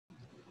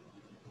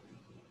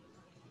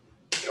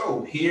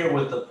go here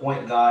with the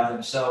point guard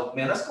himself.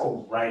 Man, let's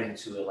go right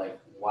into it. Like,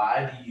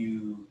 why do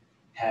you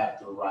have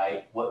the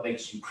right? What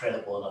makes you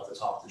credible enough to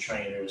talk to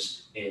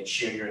trainers and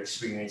share your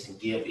experience and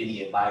give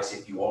any advice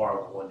if you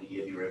are going to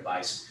give your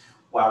advice?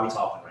 Why are we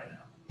talking right now?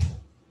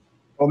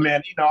 Well,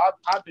 man,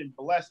 I've been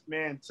blessed,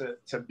 man,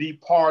 to be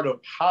part of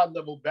high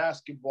level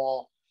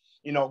basketball.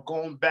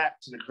 Going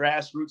back to the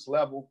grassroots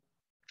level.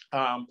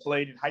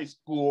 Played in high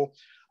school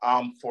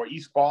for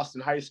East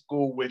Boston High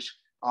School, which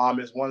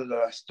is one of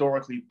the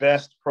historically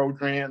best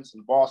programs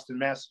in Boston,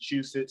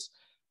 Massachusetts.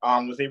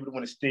 Was able to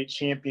win a state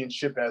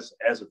championship as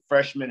a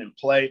freshman and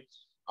play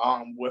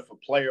with a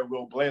player,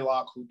 Will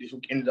Blaylock, who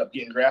ended up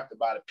getting drafted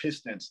by the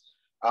Pistons.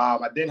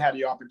 I then had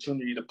the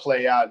opportunity to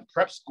play out in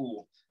prep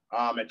school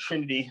at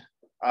Trinity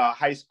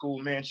High School,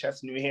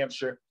 Manchester, New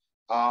Hampshire,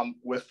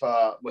 with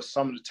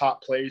some of the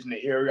top players in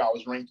the area. I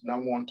was ranked the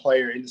 #1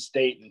 player in the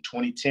state in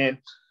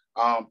 2010.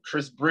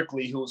 Chris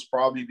Brickley, who is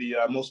probably the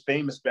most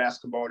famous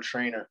basketball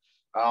trainer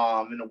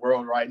in the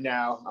world right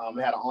now.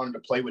 I had an honor to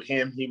play with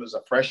him. He was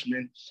a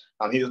freshman.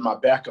 He was my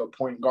backup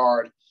point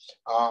guard.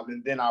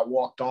 And then I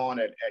walked on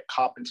at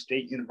Coppin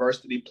State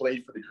University,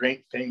 played for the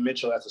Great Fang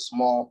Mitchell. That's a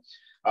small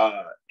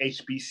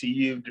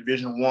HBCU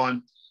Division I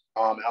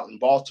out in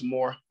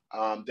Baltimore.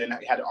 Then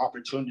I had the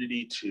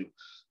opportunity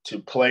to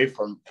play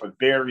for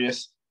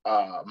various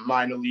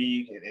minor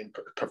league and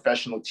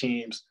professional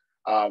teams,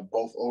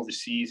 both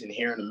overseas and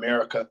here in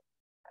America.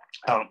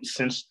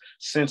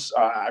 Since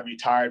I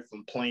retired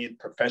from playing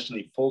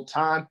professionally full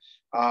time,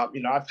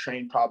 I've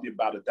trained probably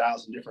about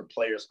 1,000 different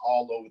players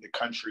all over the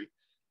country,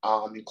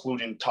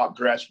 including top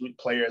grassroots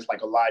players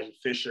like Elijah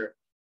Fisher,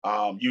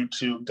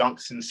 YouTube dunk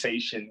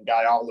sensation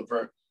Guy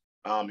Oliver,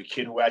 a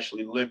kid who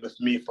actually lived with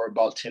me for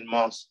about 10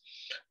 months,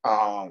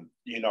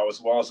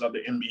 as well as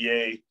other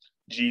NBA,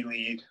 G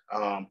League,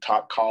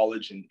 top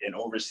college and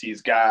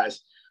overseas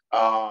guys.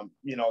 So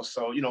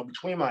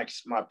between my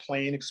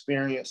playing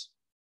experience,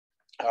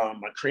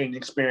 my training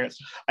experience,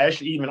 I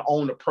actually even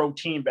owned a pro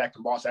team back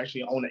in Boston. I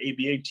actually owned an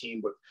ABA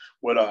team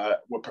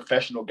with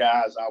professional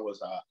guys. I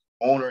was a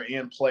owner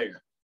and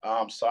player.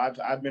 So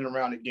I've been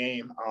around the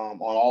game on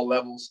all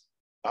levels.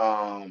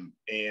 I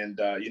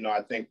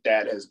think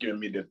that has given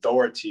me the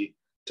authority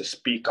to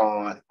speak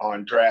on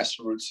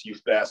grassroots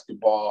youth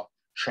basketball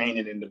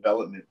training and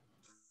development.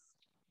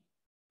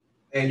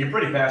 And you're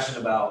pretty passionate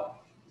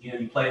about,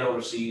 you played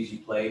overseas, you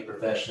played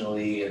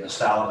professionally, and the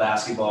style of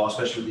basketball,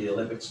 especially with the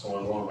Olympics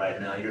going on right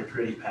now. You're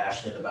pretty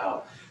passionate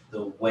about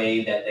the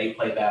way that they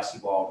play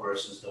basketball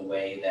versus the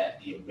way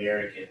that the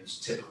Americans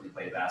typically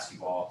play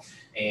basketball,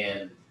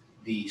 and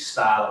the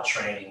style of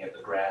training at the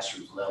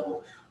grassroots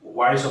level.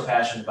 Why are you so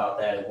passionate about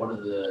that, and what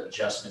are the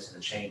adjustments and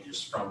the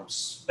changes from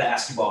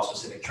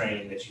basketball-specific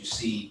training that you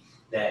see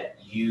that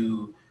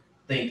you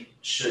think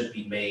should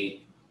be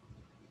made?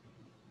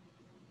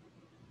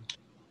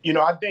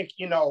 I think,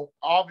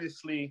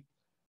 obviously,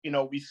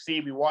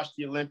 we watched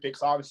the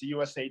Olympics. Obviously,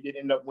 USA did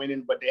end up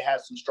winning, but they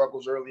had some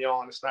struggles early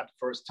on. It's not the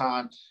first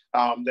time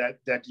that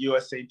the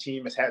USA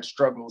team has had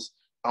struggles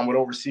with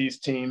overseas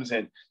teams.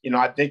 And,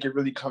 I think it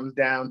really comes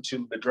down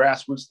to the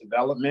grassroots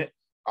development,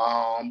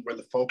 where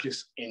the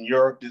focus in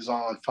Europe is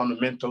on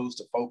fundamentals.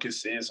 The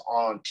focus is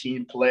on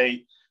team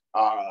play,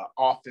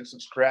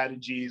 offensive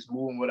strategies,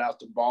 moving without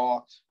the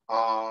ball,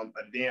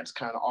 advanced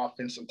kind of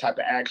offensive type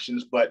of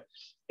actions. But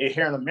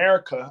here in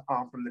America,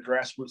 from the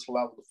grassroots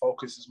level, the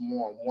focus is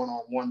more on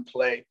one-on-one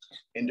play,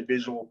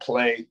 individual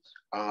play,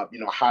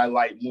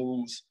 highlight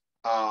moves,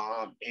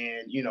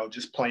 and,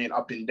 just playing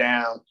up and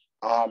down,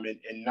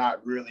 and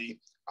not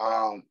really,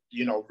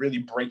 really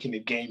breaking the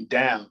game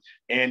down.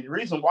 And the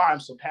reason why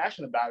I'm so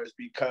passionate about it is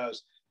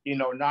because,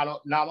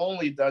 not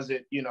only does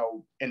it, in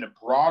a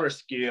broader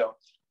scale,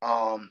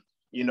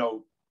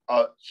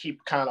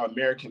 keep kind of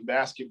American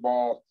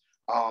basketball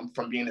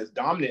from being as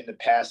dominant in the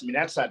past. I mean,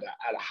 that's at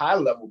a high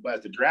level, but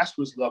at the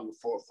grassroots level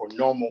for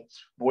normal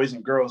boys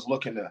and girls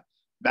looking to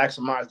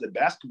maximize their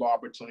basketball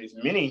opportunities,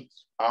 many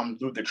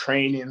through the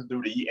training,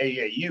 through the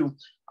AAU,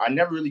 are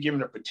never really given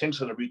the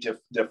potential to reach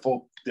their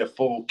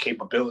full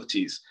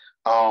capabilities.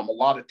 A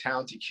lot of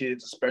talented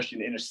kids, especially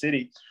in the inner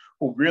city,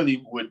 who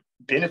really would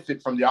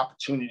benefit from the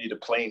opportunity to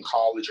play in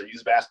college or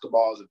use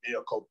basketball as a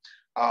vehicle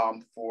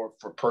for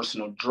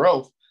personal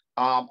growth,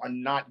 are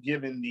not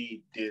given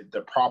the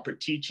proper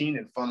teaching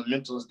and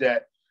fundamentals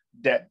that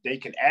they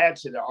can add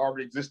to their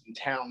already existing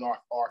talent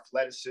or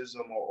athleticism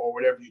or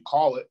whatever you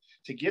call it,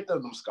 to get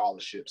them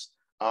scholarships,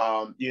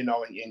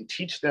 and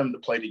teach them to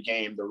play the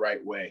game the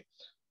right way.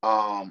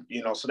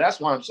 So that's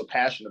why I'm so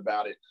passionate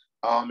about it.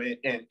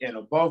 And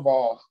above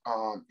all,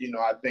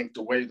 I think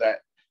the way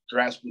that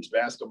grassroots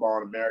basketball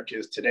in America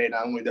is today,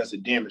 not only does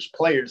it damage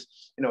players,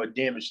 it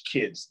damages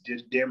kids.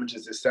 It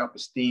damages their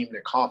self-esteem,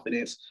 their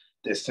confidence,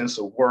 their sense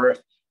of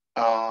worth,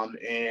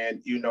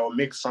 and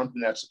makes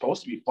something that's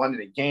supposed to be fun in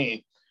the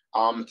game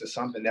into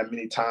something that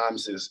many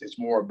times is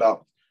more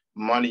about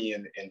money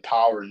and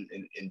power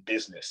in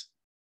business.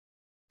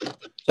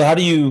 So how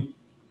do you?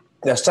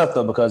 That's tough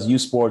though, because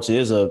youth sports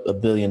is a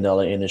 $1 billion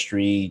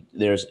industry.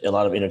 There's a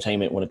lot of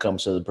entertainment when it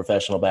comes to the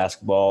professional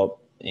basketball.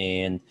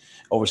 and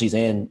overseas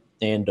and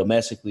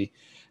domestically.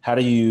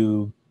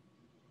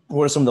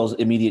 What are some of those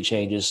immediate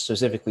changes,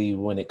 specifically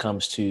when it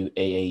comes to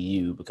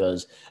AAU?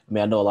 Because I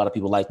mean, I know a lot of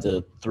people like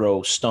to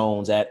throw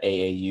stones at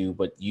AAU,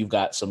 but you've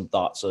got some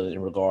thoughts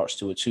in regards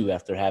to it too,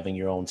 after having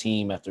your own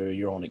team, after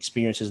your own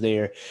experiences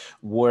there.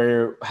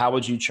 How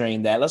would you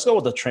train that? Let's go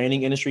with the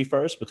training industry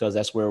first, because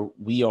that's where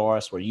we are,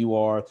 that's where you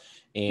are,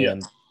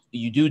 and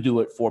you do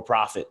it for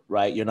profit,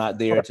 right? You're not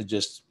there to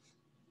just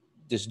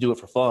do it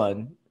for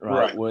fun,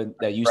 right? When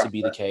that used to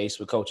be the case,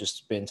 where coaches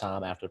spend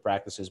time after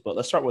practices. But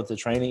let's start with the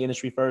training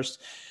industry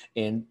first,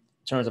 in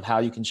terms of how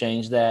you can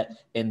change that,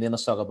 and then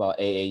let's talk about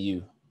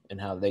AAU and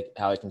how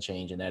it can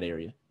change in that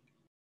area.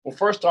 Well,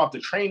 first off,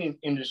 the training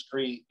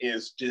industry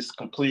is just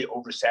completely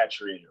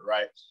oversaturated,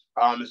 right?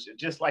 It's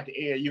just like the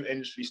AAU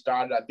industry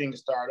started. I think it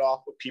started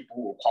off with people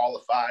who were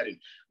qualified and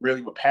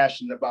really were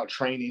passionate about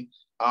training,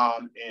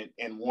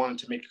 and wanted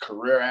to make a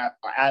career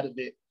out of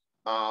it.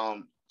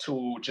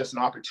 To just an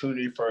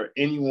opportunity for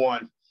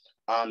anyone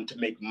to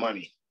make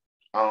money.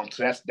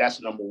 So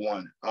that's number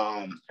one.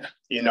 I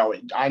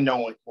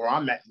know where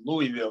I'm at in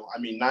Louisville, I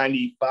mean,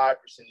 95% of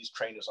these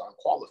trainers are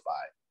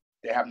unqualified.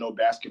 They have no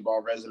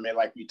basketball resume,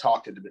 like we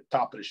talked at the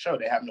top of the show.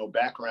 They have no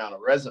background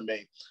or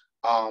resume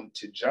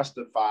to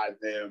justify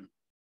them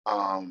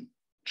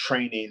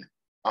training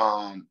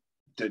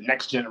the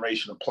next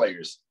generation of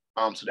players.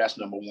 So that's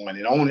number one.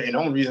 And the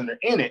only reason they're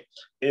in it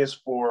is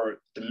to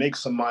make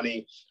some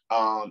money,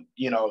 to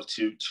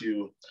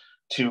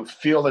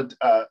feel a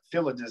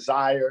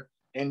desire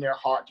in their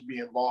heart to be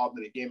involved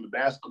in a game of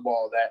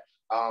basketball that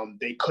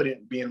they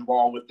couldn't be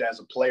involved with as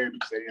a player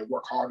because they didn't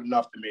work hard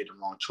enough, they made the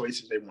wrong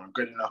choices, they weren't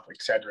good enough,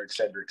 et cetera, et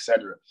cetera, et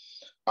cetera.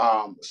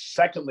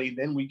 Secondly,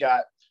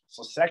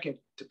 second,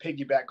 to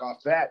piggyback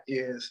off that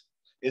is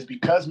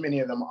because many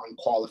of them are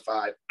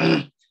unqualified,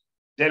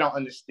 they don't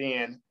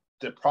understand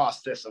the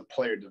process of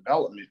player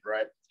development,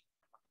 right?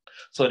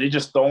 So they're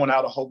just throwing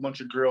out a whole bunch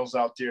of drills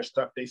out there,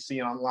 stuff they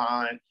see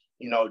online,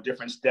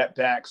 different step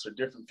backs or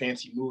different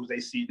fancy moves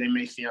they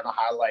may see on the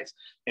highlights.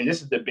 And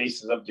this is the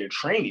basis of their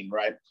training,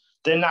 right?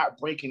 They're not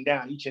breaking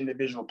down each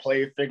individual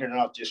player, figuring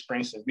out their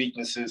strengths and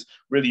weaknesses,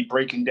 really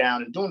breaking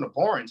down and doing the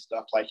boring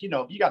stuff. Like,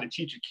 if you got to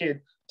teach a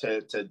kid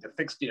to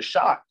fix their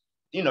shot,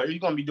 you're going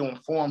to be doing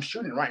form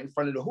shooting right in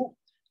front of the hoop.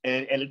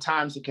 And at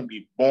times it can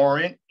be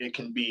boring. It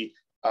can be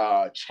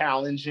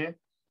challenging.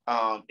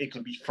 It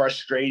can be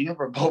frustrating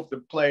for both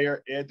the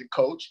player and the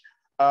coach.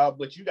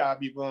 But you got to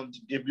be willing to,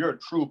 if you're a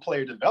true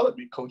player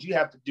development coach, you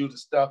have to do the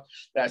stuff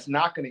that's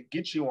not going to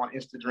get you on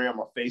Instagram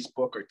or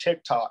Facebook or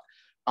TikTok.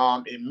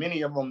 And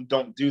many of them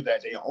don't do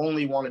that. They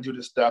only want to do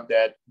the stuff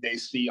that they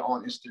see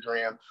on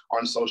Instagram,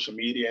 on social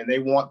media, and they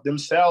want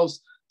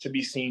themselves to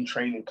be seen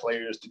training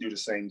players to do the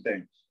same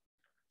thing.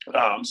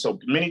 So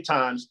many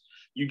times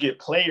you get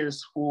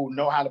players who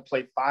know how to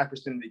play 5%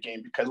 of the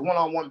game, because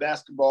one-on-one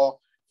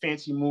basketball,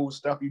 fancy moves,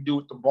 stuff you do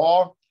with the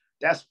ball,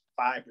 that's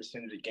 5%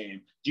 of the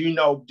game. Do you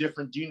know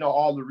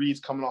all the reads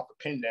coming off the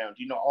pin down?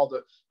 Do you know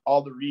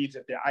all the reads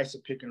at the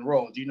ISO pick and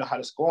roll? Do you know how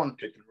to score on the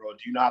pick and roll?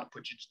 Do you know how to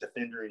put your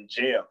defender in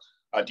jail?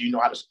 Do you know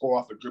how to score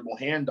off a dribble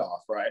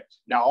handoff, right?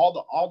 Now, all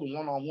the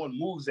one-on-one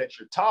moves that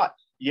you're taught,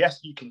 yes,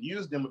 you can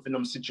use them within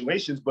those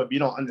situations, but if you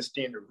don't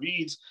understand the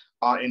reads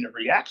and the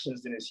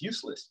reactions, then it's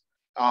useless.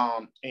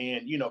 And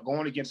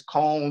going against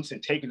cones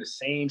and taking the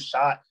same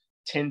shot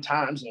 10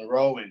 times in a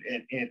row, and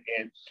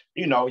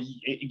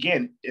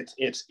again,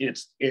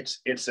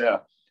 it's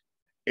a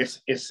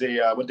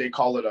what they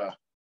call it, a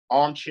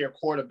armchair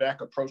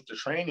quarterback approach to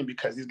training,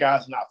 because these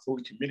guys are not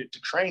fully committed to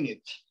training.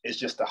 It's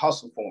just a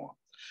hustle for them.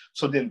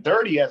 So then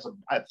thirdly, as a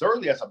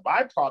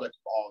byproduct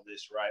of all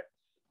this, right,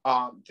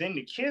 then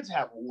the kids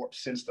have a warped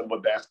sense of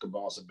what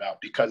basketball is about,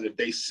 because if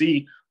they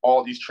see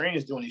all these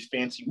trainers doing these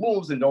fancy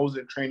moves, and those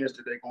are trainers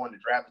that they're going to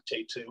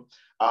gravitate to,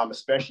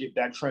 especially if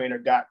that trainer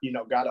got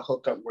a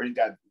hookup where he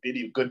got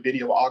good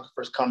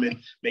videographers coming,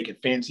 making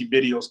fancy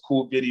videos,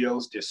 cool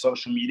videos. They're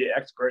social media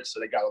experts, so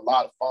they got a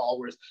lot of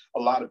followers, a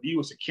lot of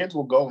viewers. The kids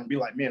will go and be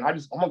like, man, I'm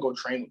gonna go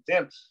train with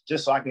them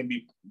just so I can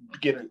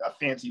get a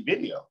fancy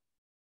video.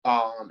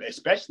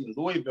 Especially in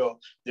Louisville,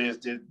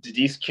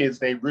 these kids,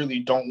 they really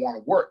don't want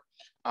to work.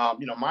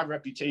 My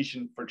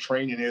reputation for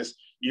training is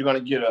you're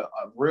going to get a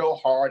real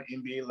hard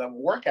NBA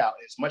level workout.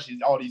 As much as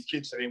all these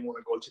kids say they want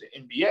to go to the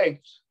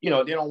NBA,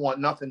 they don't want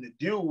nothing to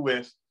do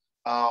with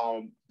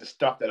the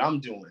stuff that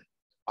I'm doing,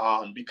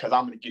 because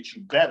I'm going to get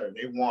you better.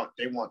 They want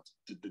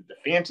the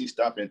fancy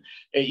stuff, and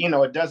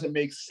it doesn't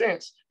make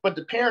sense. But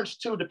the parents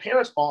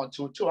fall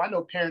into it too. I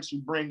know parents who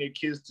bring their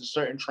kids to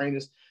certain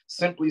trainers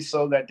simply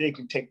so that they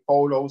can take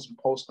photos and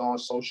post on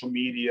social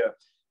media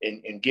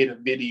and get a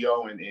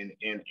video, and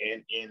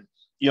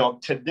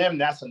to them,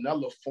 that's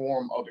another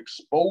form of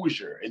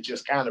exposure. It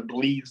just kind of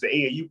bleeds, the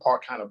AAU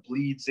part kind of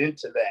bleeds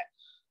into that.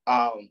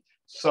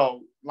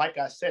 So like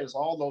I said, it's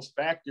all those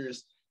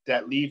factors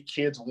that leave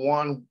kids,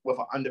 one, with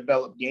an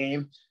undeveloped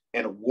game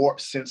and a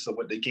warped sense of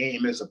what the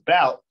game is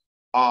about.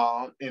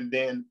 And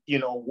then,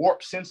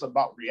 warped sense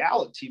about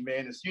reality,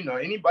 man, is,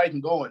 anybody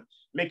can go and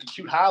make a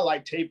cute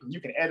highlight tape, and you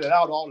can edit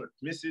out all the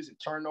misses and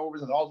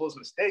turnovers and all those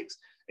mistakes,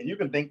 and you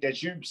can think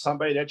that you're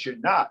somebody that you're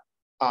not,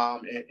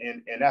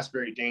 and that's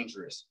very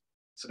dangerous.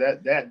 So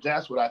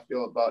that's what I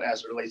feel about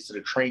as it relates to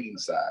the training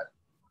side.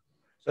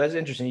 So that's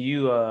interesting.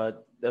 You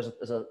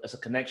there's a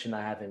connection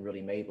I haven't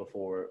really made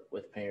before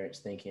with parents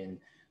thinking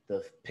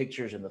the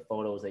pictures and the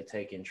photos they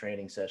take in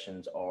training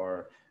sessions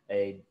are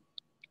a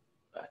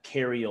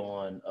carry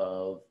on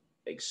of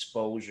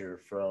exposure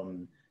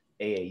from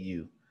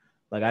AAU.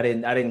 Like I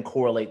didn't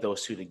correlate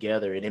those two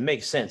together, and it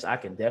makes sense. I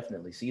can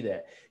definitely see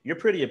that. You're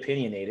pretty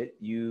opinionated.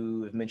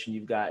 You have mentioned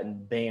you've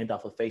gotten banned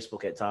off of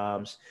Facebook at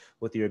times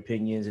with your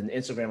opinions, and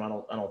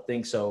Instagram. I don't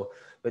think so,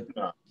 but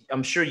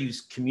I'm sure you've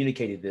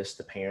communicated this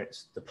to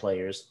parents, the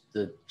players,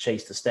 to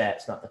chase the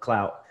stats, not the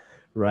clout,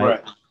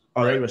 right?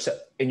 Are they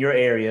in your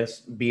areas,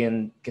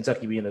 being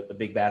Kentucky being a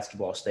big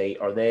basketball state,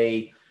 are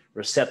they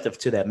receptive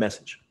to that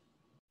message?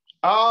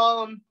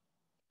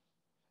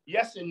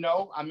 Yes and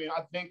no. I mean,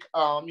 I think,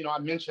 I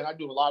mentioned I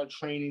do a lot of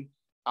training,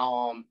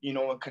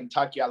 in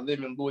Kentucky. I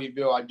live in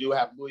Louisville. I do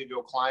have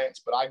Louisville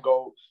clients, but I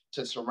go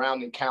to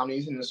surrounding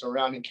counties, and the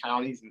surrounding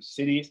counties and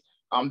cities,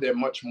 they're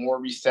much more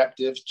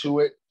receptive to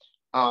it.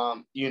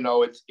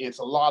 It's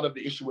a lot of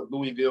the issue with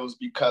Louisville is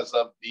because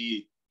of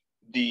the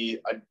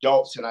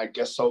adults, and I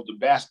guess so the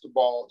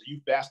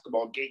youth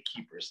basketball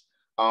gatekeepers,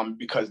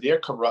 because they're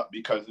corrupt,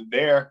 because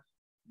their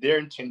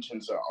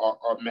intentions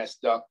are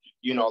messed up.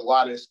 A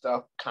lot of this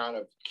stuff kind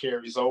of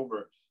carries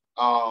over.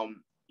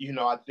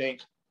 I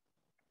think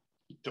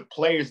the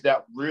players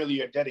that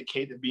really are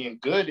dedicated to being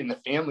good, and the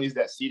families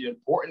that see the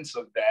importance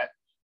of that,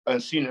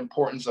 and see the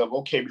importance of,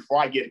 okay, before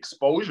I get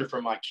exposure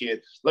for my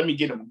kid, let me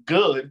get him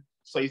good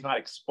so he's not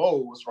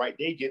exposed, right?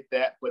 They get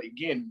that, but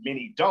again,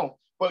 many don't.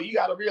 But you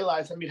got to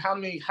realize, I mean, how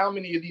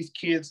many of these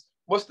kids,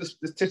 what's the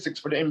statistics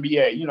for the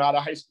NBA? Out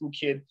of high school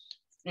kid,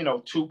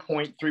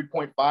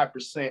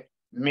 3.5%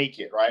 make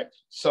it, right?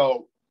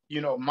 So,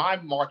 my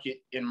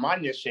market in my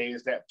niche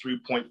is that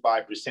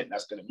 3.5%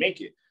 that's going to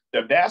make it.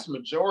 The vast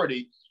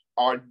majority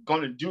are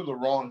going to do the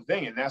wrong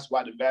thing, and that's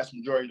why the vast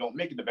majority don't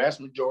make it. The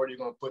vast majority are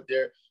going to put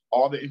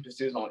all the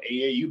emphasis on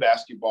AAU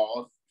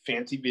basketball,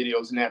 fancy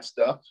videos and that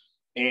stuff,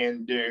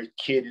 and their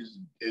kid is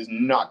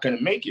not going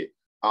to make it.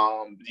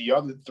 The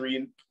other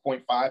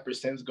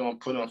 3.5% is going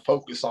to put on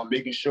focus on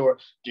making sure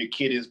your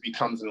kid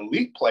becomes an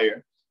elite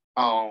player,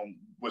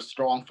 with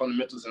strong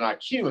fundamentals and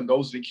IQ. And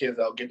those are the kids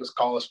that will get the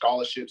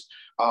scholarships.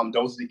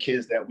 Those are the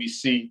kids that we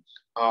see,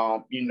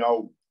 and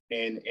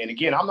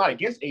again, I'm not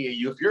against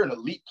AAU. If you're an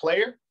elite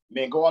player,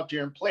 man, go out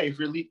there and play. If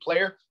you're an elite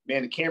player,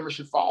 man, the camera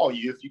should follow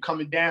you. If you're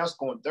coming down,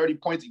 scoring 30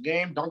 points a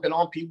game, dunking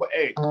on people,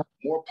 hey,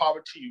 more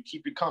power to you.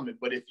 Keep it coming.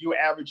 But if you're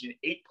averaging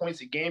 8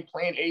 points a game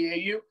playing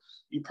AAU,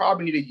 you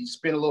probably need to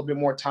spend a little bit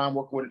more time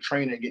working with a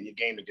trainer and getting your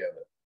game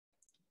together.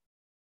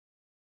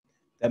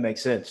 That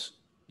makes sense.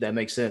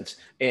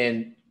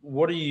 And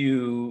what are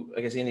you,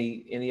 I guess,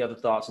 any other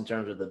thoughts in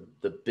terms of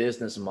the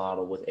business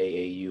model with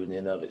AAU in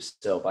and of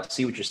itself? I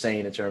see what you're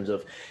saying in terms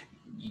of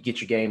you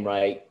get your game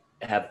right,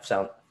 have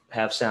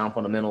sound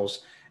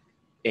fundamentals,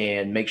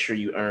 and make sure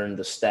you earn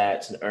the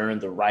stats and earn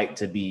the right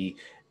to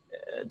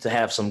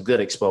have some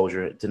good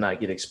exposure, to not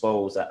get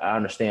exposed. I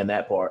understand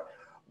that part.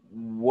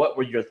 What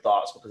were your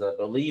thoughts? Because I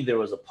believe there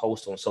was a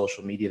post on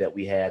social media that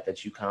we had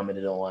that you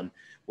commented on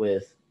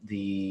with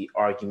the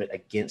argument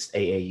against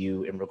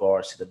AAU in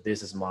regards to the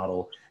business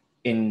model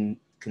in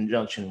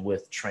conjunction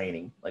with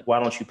training. Like,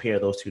 why don't you pair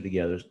those two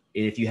together? And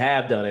if you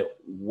have done it,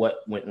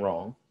 what went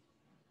wrong?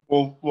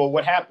 Well,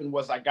 what happened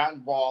was I got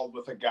involved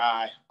with a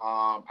guy.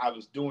 I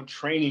was doing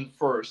training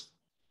first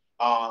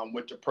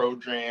with the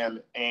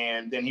program,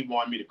 and then he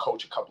wanted me to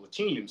coach a couple of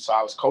teams. So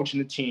I was coaching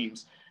the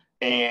teams,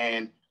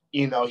 and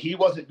he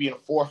wasn't being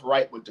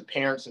forthright with the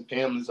parents and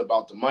families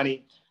about the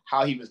money.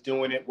 How he was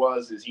doing it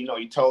is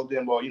he told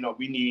them, well,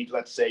 we need,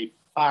 let's say,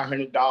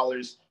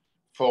 $500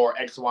 for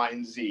X, Y,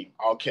 and Z.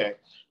 Okay,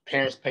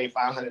 parents pay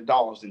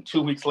 $500, and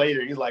 2 weeks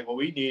later, he's like, well,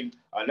 we need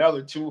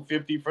another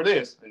 $250 for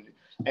this,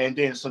 and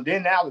then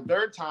now the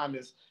third time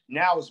is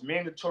now it's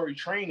mandatory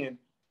training.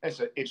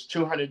 It's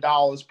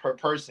 $200 per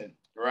person,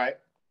 right?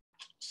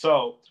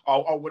 So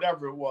or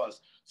whatever it was.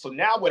 So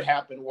now what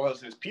happened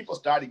is people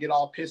started to get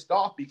all pissed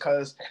off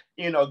because,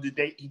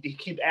 they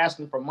keep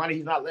asking for money.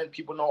 He's not letting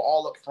people know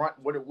all up front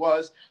what it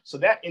was. So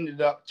that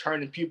ended up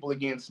turning people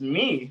against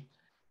me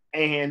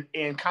and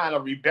kind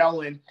of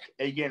rebelling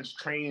against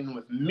training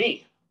with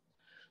me.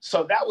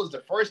 So that was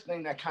the first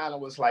thing that kind of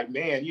was like,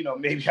 man,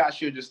 maybe I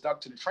should have just stuck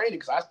to the training,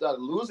 because I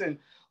started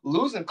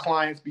losing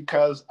clients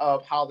because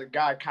of how the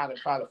guy kind of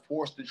tried to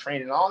force the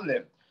training on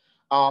them.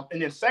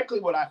 And then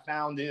secondly, what I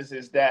found is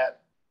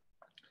that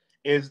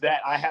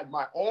I had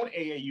my own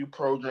AAU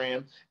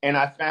program, and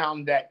I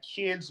found that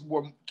kids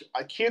would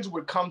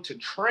come to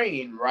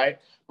train, right?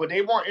 But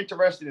they weren't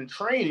interested in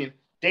training.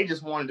 They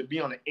just wanted to be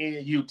on the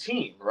AAU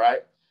team,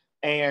 right?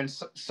 And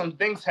some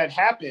things had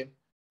happened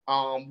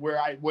where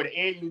the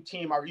AAU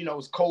team, it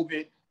was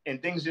COVID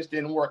and things just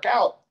didn't work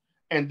out.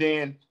 And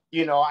then,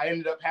 I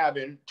ended up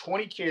having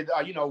 20 kids,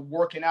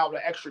 working out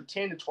an extra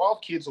 10 to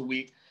 12 kids a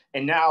week.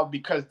 And now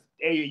because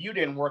AAU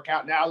didn't work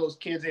out, now those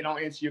kids, they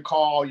don't answer your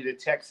call, your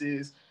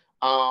texts,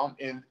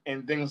 and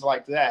things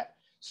like that.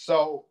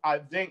 So I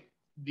think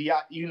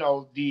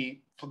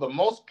for the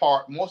most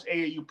part, most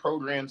AAU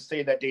programs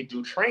say that they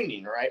do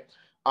training, right?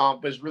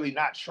 But it's really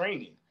not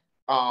training.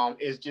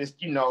 It's just,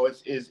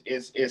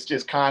 it's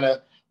just kind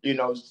of,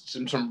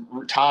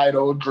 some tired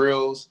old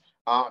drills.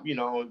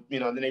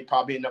 Then they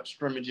probably end up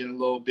scrimmaging a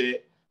little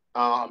bit.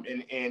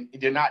 And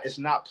it's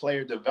not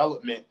player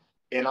development.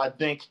 And I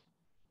think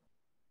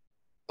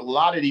a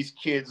lot of these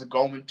kids are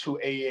going to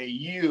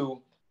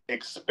AAU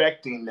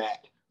expecting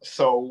that.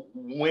 So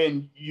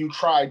when you're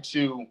trying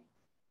to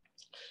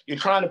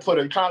put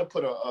a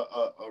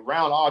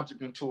round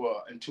object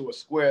into a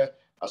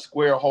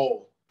square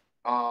hole.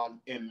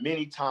 And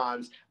many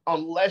times,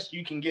 unless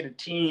you can get a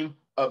team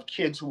of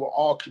kids who are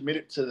all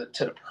committed to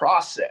the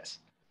process,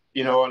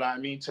 you know what I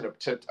mean,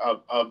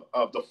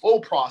 of the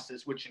full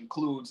process, which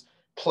includes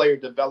player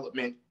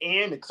development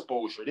and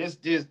exposure.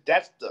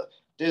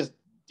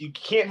 You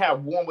can't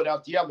have one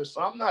without the other. So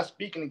I'm not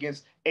speaking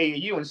against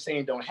AAU and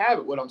saying don't have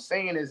it. What I'm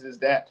saying is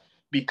that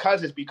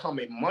because it's become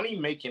a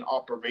money-making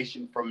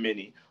operation for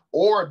many,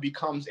 or it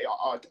becomes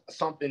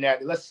something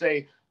that, let's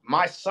say,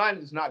 my son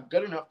is not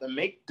good enough to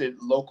make the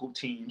local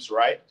teams,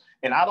 right?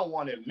 And I don't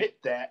want to admit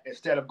that.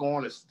 Instead of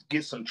going to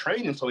get some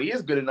training so he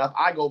is good enough,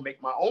 I go make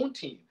my own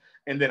team.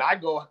 And then I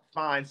go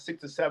find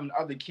 6 or 7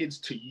 other kids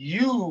to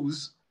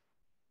use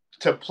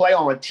to play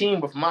on a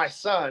team with my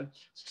son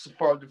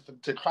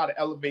to try to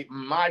elevate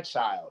my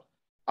child.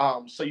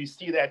 So you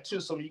see that too.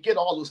 So when you get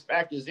all those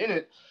factors in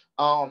it,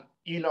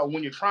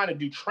 when you're trying to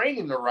do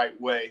training the right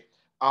way,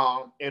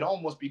 it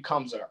almost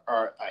becomes a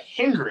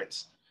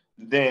hindrance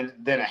than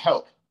a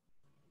help.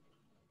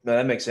 No,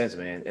 that makes sense,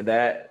 man. And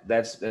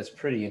that's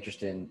pretty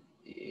interesting.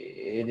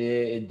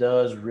 It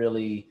does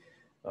really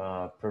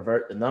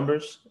pervert the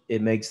numbers.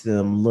 It makes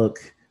them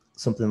look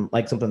something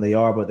they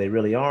are, but they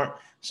really aren't.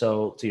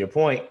 So to your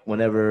point,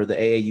 whenever the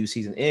AAU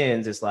season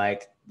ends, it's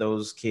like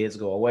those kids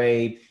go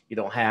away. You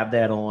don't have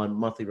that on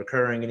monthly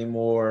recurring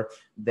anymore.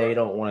 They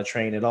don't want to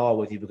train at all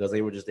with you because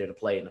they were just there to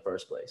play in the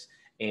first place.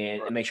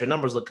 And it makes your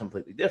numbers look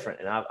completely different.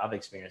 And I've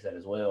experienced that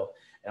as well.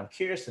 And I'm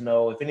curious to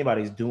know if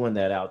anybody's doing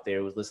that out there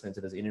who's listening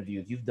to this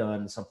interview, if you've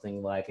done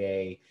something like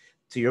to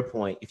your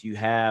point, if you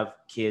have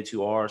kids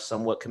who are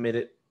somewhat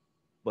committed,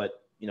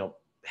 but,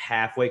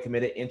 halfway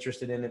committed,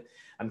 interested in it.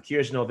 I'm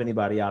curious to know if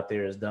anybody out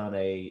there has done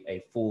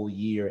a full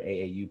year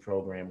AAU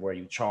program where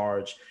you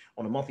charge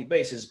on a monthly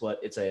basis, but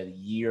it's a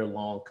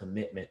year-long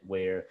commitment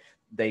where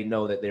they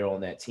know that they're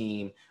on that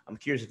team. I'm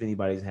curious if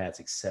anybody's had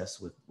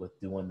success with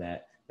doing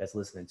that that's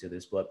listening to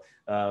this. But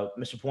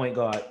Mr. Point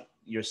Guard,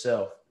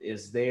 yourself,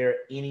 is there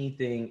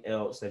anything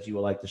else that you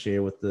would like to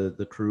share with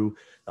the crew,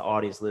 the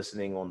audience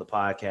listening on the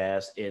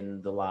podcast,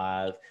 in the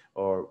live,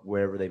 or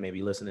wherever they may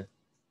be listening?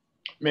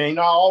 Man,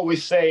 I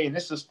always say, and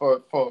this is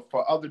for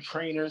other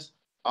trainers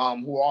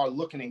who are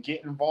looking to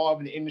get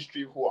involved in the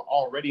industry, who are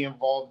already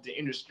involved in the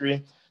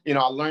industry. I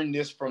learned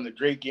this from the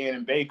great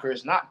Gannon Baker,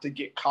 is not to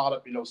get caught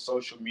up in those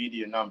social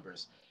media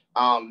numbers.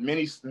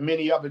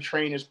 Many other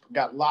trainers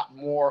got a lot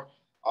more,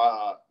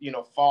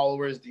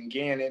 followers than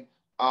Gannon.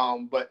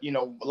 But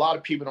a lot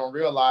of people don't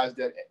realize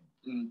that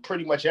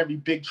pretty much every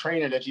big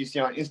trainer that you see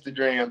on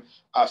Instagram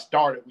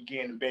started with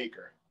Gannon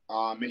Baker.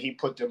 And he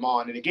put them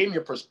on. And it gave me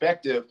a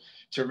perspective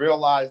to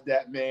realize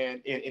that,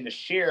 man, and to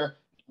share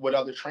with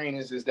other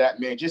trainers is that,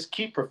 man, just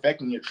keep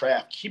perfecting your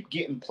craft. Keep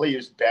getting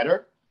players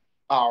better.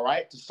 All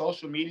right. The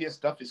social media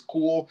stuff is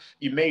cool.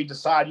 You may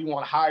decide you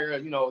want to hire,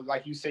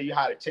 like you say, you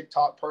hired a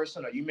TikTok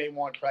person, or you may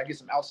want to try to get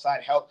some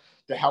outside help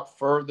to help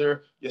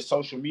further your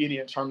social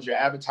media in terms of your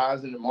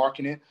advertising and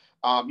marketing.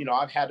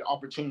 I've had the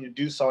opportunity to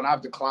do so, and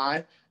I've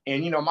declined.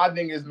 And, my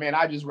thing is, man,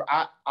 I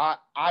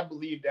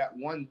believe that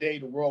one day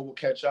the world will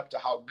catch up to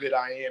how good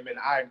I am. And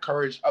I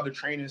encourage other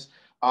trainers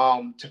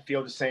to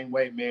feel the same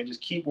way, man.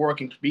 Just keep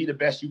working, be the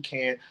best you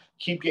can,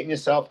 keep getting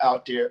yourself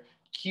out there,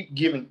 keep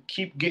getting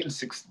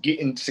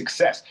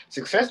success.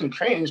 Success in the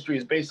training industry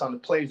is based on the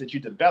players that you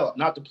develop,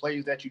 not the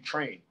players that you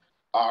train.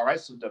 All right.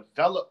 So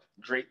develop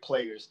great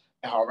players.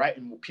 All right.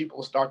 And people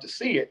will start to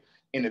see it.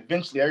 And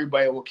eventually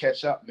everybody will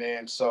catch up,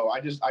 man. So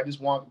I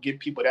just want to give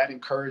people that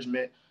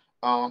encouragement.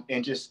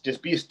 And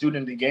just be a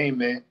student of the game,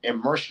 man.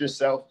 Immerse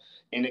yourself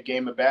in the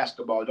game of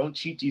basketball. Don't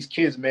cheat these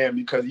kids, man,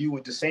 because you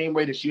went the same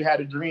way that you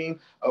had a dream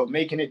of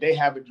making it, they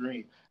have a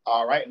dream.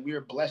 All right. And we are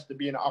blessed to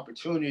be in an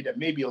opportunity that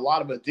maybe a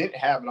lot of us didn't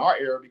have in our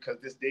era, because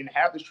this didn't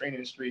have this training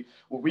industry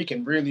where we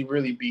can really,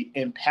 really be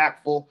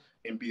impactful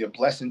and be a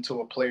blessing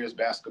to a player's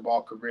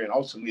basketball career and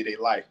ultimately their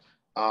life.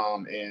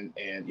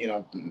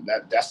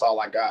 That's all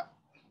I got.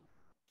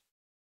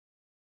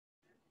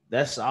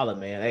 That's solid,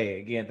 man.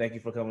 Hey, again, thank you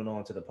for coming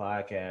on to the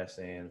podcast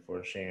and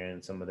for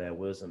sharing some of that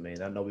wisdom,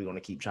 man. I know we're going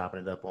to keep chopping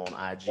it up on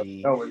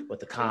IG with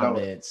the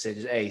comments. And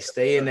just, hey,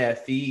 stay in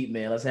that feed,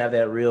 man. Let's have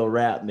that real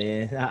rap,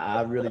 man.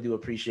 I really do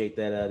appreciate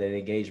that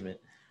engagement.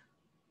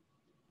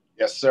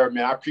 Yes, sir,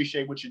 man. I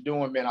appreciate what you're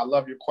doing, man. I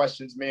love your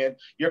questions, man.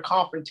 You're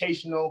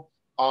confrontational.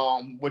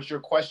 with your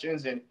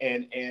questions,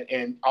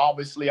 and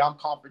obviously I'm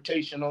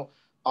confrontational.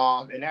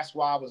 And that's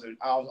why I was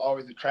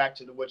always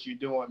attracted to what you're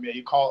doing, man.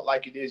 You call it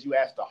like it is. You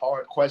ask the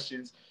hard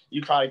questions.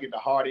 You try to get the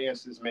hard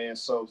answers, man.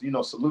 So,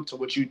 salute to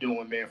what you're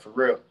doing, man, for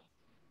real.